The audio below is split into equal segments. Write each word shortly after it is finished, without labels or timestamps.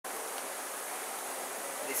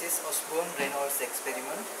This is Reynolds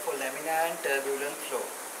experiment for laminar and turbulent flow.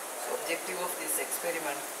 So objective of this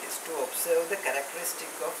experiment is to observe the characteristic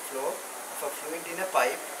of flow of a fluid in a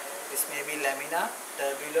pipe. This may be laminar,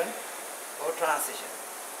 turbulent or transition,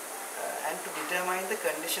 and to determine the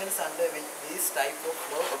conditions under which these type of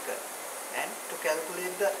flow occur, and to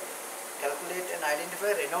calculate and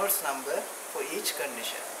identify Reynolds number for each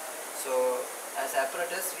condition. So as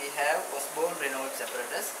apparatus we have Reynolds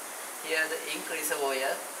apparatus. Here the ink reservoir,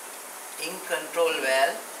 ink control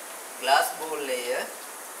valve, glass bowl layer,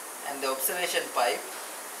 and the observation pipe,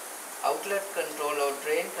 outlet control or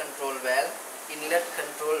drain control valve, inlet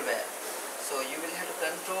control valve. So you will have to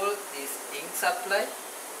control this ink supply,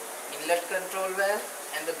 inlet control valve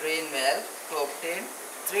and the drain valve to obtain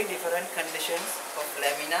three different conditions of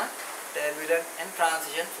laminar, turbulent and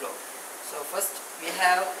transition flow. So first we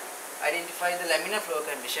have identified the laminar flow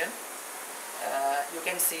condition. You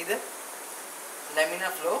can see the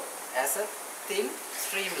laminar flow as a thin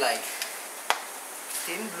streamline.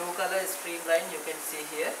 Thin blue color streamline you can see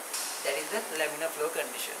here, that is the laminar flow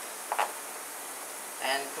condition.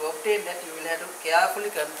 And to obtain that you will have to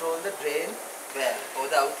carefully control the drain valve or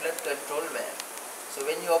the outlet control valve. So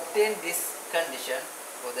when you obtain this condition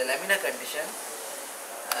or the laminar condition,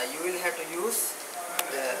 you will have to use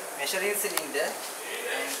the measuring cylinder,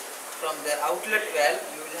 and from the outlet valve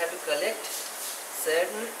you will have to collect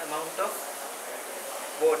certain amount of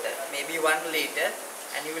water, maybe 1 liter,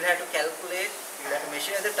 and you will have to calculate, you will have to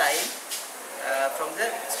measure the time from the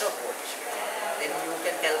stopwatch. Then you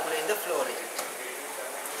can calculate the flow rate,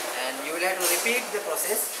 and you will have to repeat the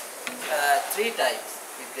process 3 times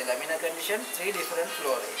with the laminar condition, 3 different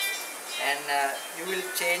flow rates, and you will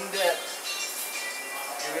change the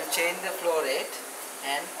flow rate.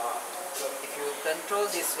 And if you control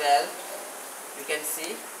this valve, you can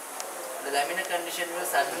see the laminar condition will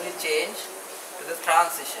suddenly change to the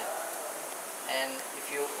transition, and if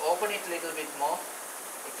you open it a little bit more,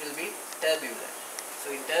 it will be turbulent.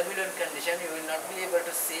 So in turbulent condition you will not be able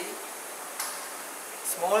to see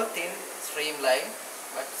small thin streamline,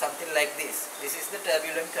 but something like this. This is the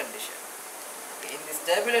turbulent condition. Okay. In this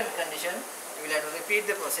turbulent condition you will have to repeat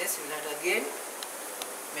the process. You will have to again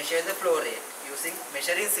measure the flow rate using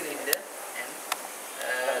measuring cylinder and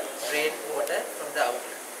drain water from the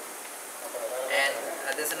outlet. And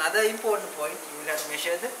there's another important point, you will have to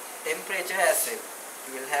measure the temperature as well.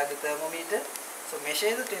 You will have the thermometer, so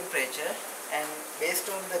measure the temperature, and based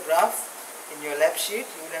on the graph in your lab sheet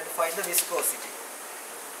you will have to find the viscosity.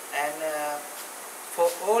 And for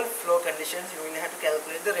all flow conditions you will have to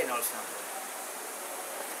calculate the Reynolds number.